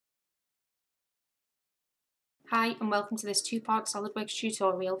Hi and welcome to this two-part Solidworks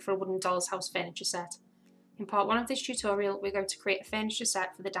tutorial for a wooden doll's house furniture set. In part 1 of this tutorial we're going to create a furniture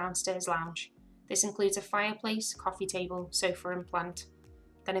set for the downstairs lounge. This includes a fireplace, coffee table, sofa and plant.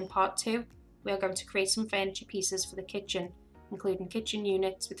 Then in part 2 we are going to create some furniture pieces for the kitchen, including kitchen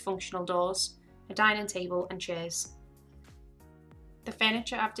units with functional doors, a dining table and chairs. The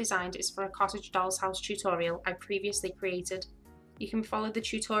furniture I've designed is for a cottage doll's house tutorial I previously created. You can follow the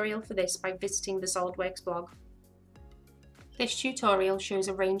tutorial for this by visiting the Solidworks blog. This tutorial shows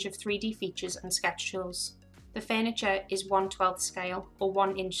a range of 3D features and sketch tools. The furniture is 1/12 scale, or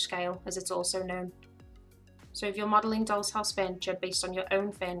 1 inch scale as it's also known. So if you're modelling doll's house furniture based on your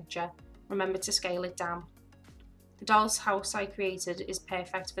own furniture, remember to scale it down. The doll's house I created is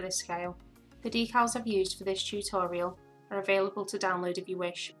perfect for this scale. The decals I've used for this tutorial are available to download if you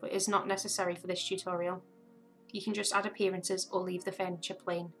wish, but is not necessary for this tutorial. You can just add appearances or leave the furniture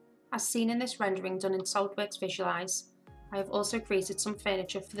plain. As seen in this rendering done in Solidworks Visualize, I have also created some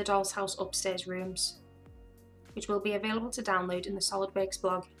furniture for the doll's house upstairs rooms, which will be available to download in the Solidworks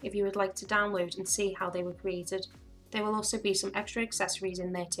blog if you would like to download and see how they were created. There will also be some extra accessories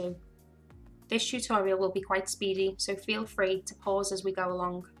in there too. This tutorial will be quite speedy, so feel free to pause as we go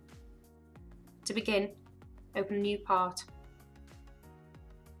along. To begin, open a new part.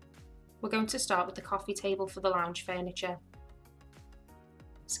 We're going to start with the coffee table for the lounge furniture.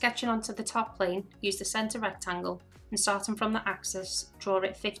 Sketching onto the top plane, use the centre rectangle and starting from the axis, draw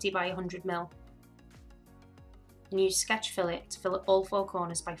it 50 by 100 mm. And use sketch fillet to fillet all 4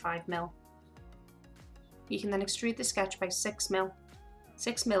 corners by 5 mm. You can then extrude the sketch by 6 mm.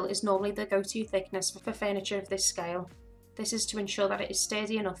 6 mm is normally the go-to thickness for furniture of this scale. This is to ensure that it is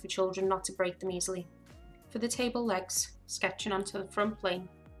sturdy enough for children not to break them easily. For the table legs, sketching onto the front plane,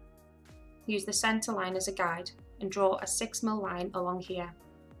 use the centre line as a guide and draw a 6 mm line along here.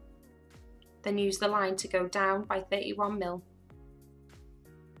 Then use the line to go down by 31 mm,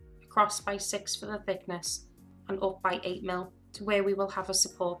 across by 6 for the thickness, and up by 8 mm to where we will have a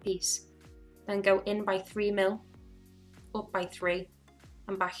support piece. Then go in by 3 mm, up by 3,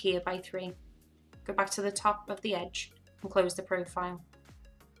 and back here by 3. Go back to the top of the edge and close the profile.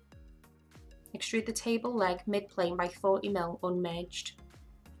 Extrude the table leg mid-plane by 40 mm unmerged.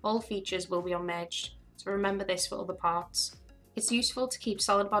 All features will be unmerged, so remember this for other parts. It's useful to keep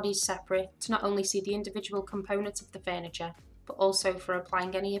solid bodies separate to not only see the individual components of the furniture, but also for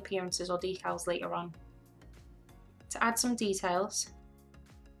applying any appearances or decals later on. To add some details,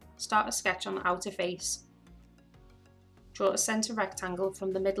 start a sketch on the outer face. Draw a centre rectangle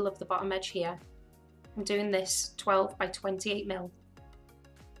from the middle of the bottom edge here. I'm doing this 12 by 28 mm.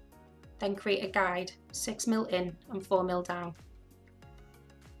 Then create a guide 6 mm in and 4 mm down.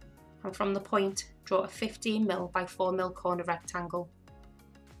 And from the point, draw a 15 mm by 4 mm corner rectangle.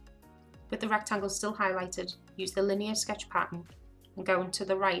 With the rectangle still highlighted, use the linear sketch pattern and go to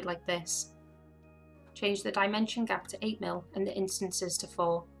the right like this. Change the dimension gap to 8 mm and the instances to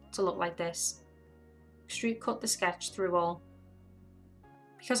 4 to look like this. Extrude cut the sketch through all.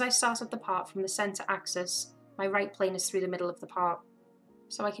 Because I started the part from the centre axis, my right plane is through the middle of the part,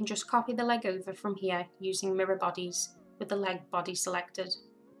 so I can just copy the leg over from here using mirror bodies with the leg body selected.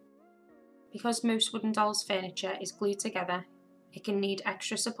 Because most wooden dolls furniture is glued together, it can need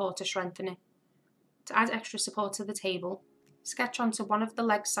extra support to strengthen it. To add extra support to the table, sketch onto one of the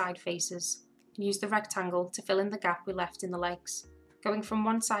leg side faces and use the rectangle to fill in the gap we left in the legs, going from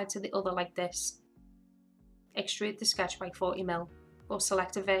one side to the other like this. Extrude the sketch by 40 mm, or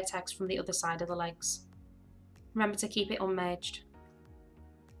select a vertex from the other side of the legs. Remember to keep it unmerged.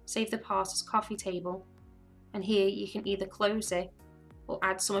 Save the part as coffee table, and here you can either close it or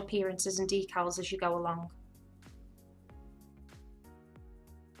add some appearances and decals as you go along.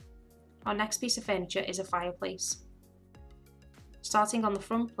 Our next piece of furniture is a fireplace. Starting on the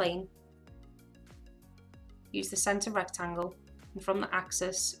front plane, use the centre rectangle and from the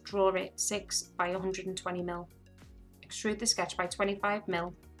axis draw it 6 by 120 mm. Extrude the sketch by 25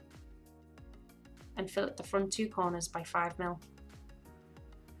 mm and fillet the front 2 corners by 5 mm.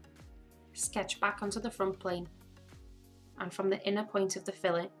 Sketch back onto the front plane, and from the inner point of the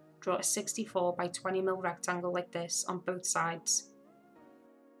fillet, draw a 64 by 20 mm rectangle like this on both sides.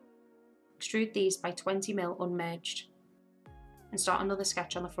 Extrude these by 20 mm unmerged, and start another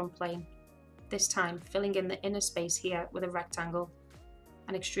sketch on the front plane, this time filling in the inner space here with a rectangle,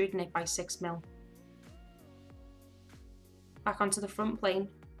 and extruding it by 6 mm. Back onto the front plane,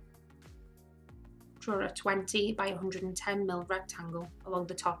 draw a 20 by 110 mm rectangle along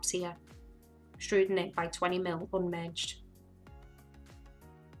the tops here, extruding it by 20 mm unmerged.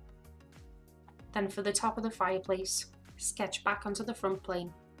 Then for the top of the fireplace, sketch back onto the front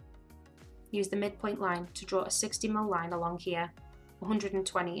plane use the midpoint line to draw a 60mm line along here,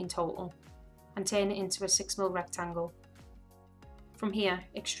 120 in total, and turn it into a 6mm rectangle. From here,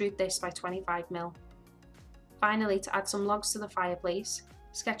 extrude this by 25mm. Finally, to add some logs to the fireplace,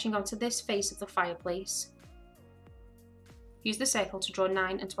 sketching onto this face of the fireplace, use the circle to draw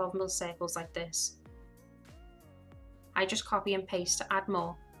 9 and 12mm circles like this. I just copy and paste to add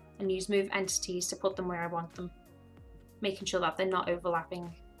more and use move entities to put them where I want them, making sure that they're not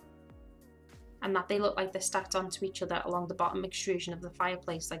overlapping and that they look like they're stacked onto each other along the bottom extrusion of the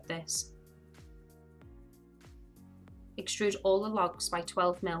fireplace like this. Extrude all the logs by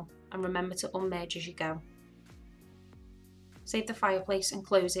 12mm and remember to unmerge as you go. Save the fireplace and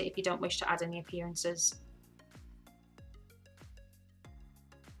close it if you don't wish to add any appearances.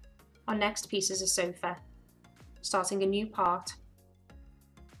 Our next piece is a sofa. Starting a new part,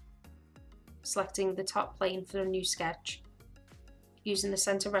 selecting the top plane for a new sketch, using the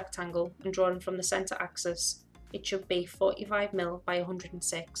centre rectangle and drawing from the centre axis, it should be 45mm by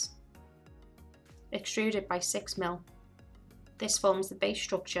 106. Extrude it by 6mm. This forms the base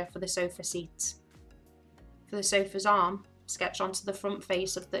structure for the sofa seats. For the sofa's arm, sketch onto the front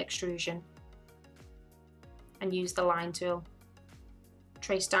face of the extrusion and use the line tool.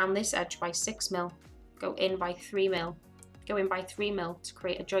 Trace down this edge by 6mm, go in by 3mm, go in by 3mm to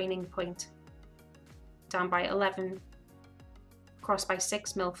create a joining point, down by 11, across by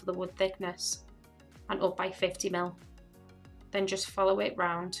 6mm for the wood thickness, and up by 50mm. Then just follow it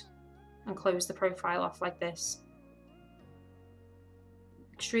round and close the profile off like this.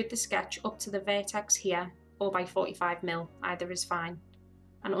 Extrude the sketch up to the vertex here, or by 45mm, either is fine,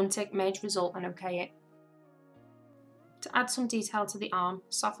 and untick merge result and OK it. To add some detail to the arm,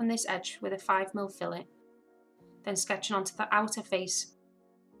 soften this edge with a 5mm fillet, then sketching onto the outer face.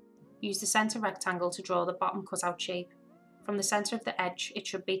 Use the centre rectangle to draw the bottom cutout shape. From the centre of the edge, it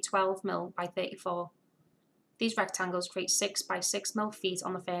should be 12mm by 34. These rectangles create 6 by 6mm feet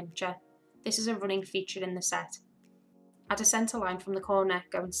on the furniture. This is a running feature in the set. Add a centre line from the corner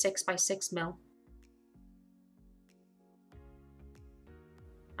going 6 by 6mm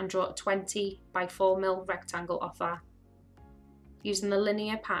and draw a 20 by 4mm rectangle off that. Using the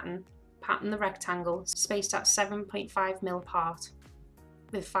linear pattern, pattern the rectangle spaced at 7.5mm apart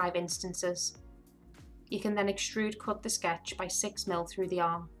with 5 instances. You can then extrude cut the sketch by 6mm through the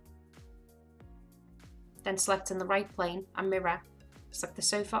arm. Then select in the right plane and mirror, select the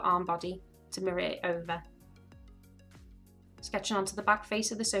sofa arm body to mirror it over. Sketching onto the back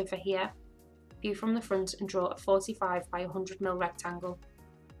face of the sofa here, view from the front and draw a 45 by 100mm rectangle.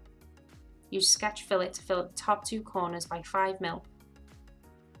 Use sketch fillet to fillet the top 2 corners by 5mm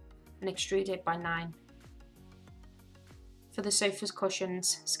and extrude it by 9. For the sofa's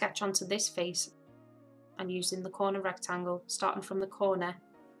cushions, sketch onto this face and using the corner rectangle, starting from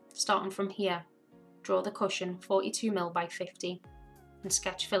here, draw the cushion 42mm by 50 and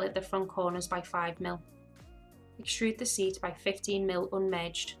sketch fillet the front corners by 5mm. Extrude the seat by 15mm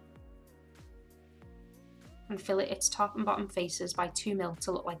unmerged and fillet its top and bottom faces by 2mm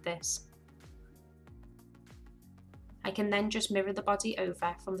to look like this. I can then just mirror the body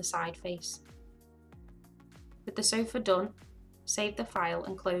over from the side face. With the sofa done, save the file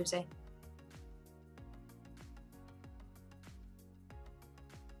and close it.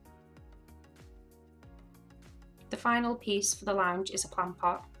 The final piece for the lounge is a plant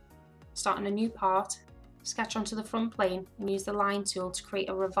pot. Start on a new part, sketch onto the front plane and use the line tool to create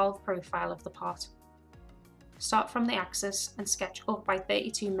a revolve profile of the pot. Start from the axis and sketch up by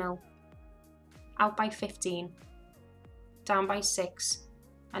 32mm, out by 15, down by 6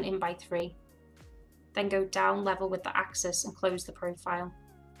 and in by 3. Then go down level with the axis and close the profile.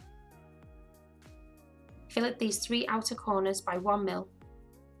 Fillet these 3 outer corners by 1mm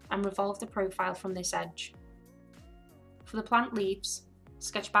and revolve the profile from this edge. For the plant leaves,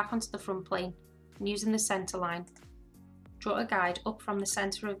 sketch back onto the front plane and using the centre line, draw a guide up from the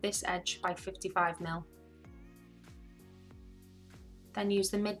centre of this edge by 55mm. Then use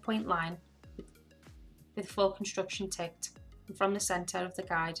the midpoint line with full construction ticked, and from the centre of the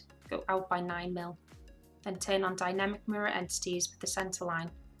guide, go out by 9mm. Then turn on dynamic mirror entities with the centre line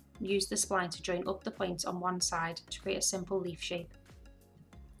and use the spline to join up the point on one side to create a simple leaf shape.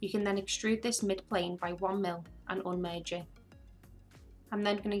 You can then extrude this mid-plane by 1mm and unmerge it. I'm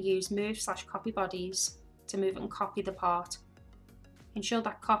then going to use move/copy bodies to move and copy the part. Ensure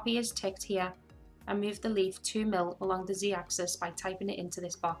that copy is ticked here and move the leaf 2mm along the z-axis by typing it into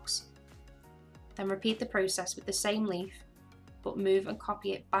this box. Then repeat the process with the same leaf, but move and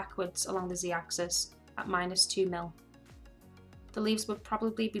copy it backwards along the z-axis at -2mm. The leaves would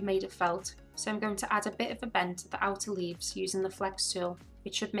probably be made of felt, so I'm going to add a bit of a bend to the outer leaves using the flex tool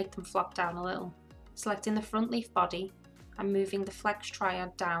it should make them flop down a little. Selecting the front leaf body and moving the flex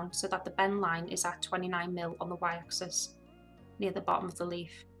triad down so that the bend line is at 29mm on the y-axis, near the bottom of the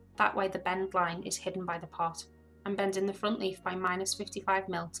leaf. That way the bend line is hidden by the pot. I'm bending the front leaf by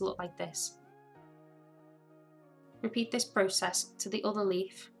 -55mm to look like this. Repeat this process to the other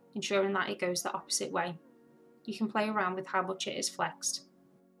leaf, ensuring that it goes the opposite way. You can play around with how much it is flexed.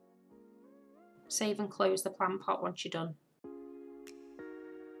 Save and close the plant pot once you're done.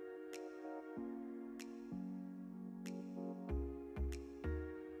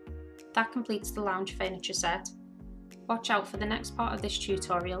 That completes the lounge furniture set. Watch out for the next part of this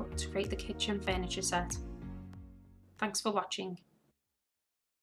tutorial to create the kitchen furniture set. Thanks for watching.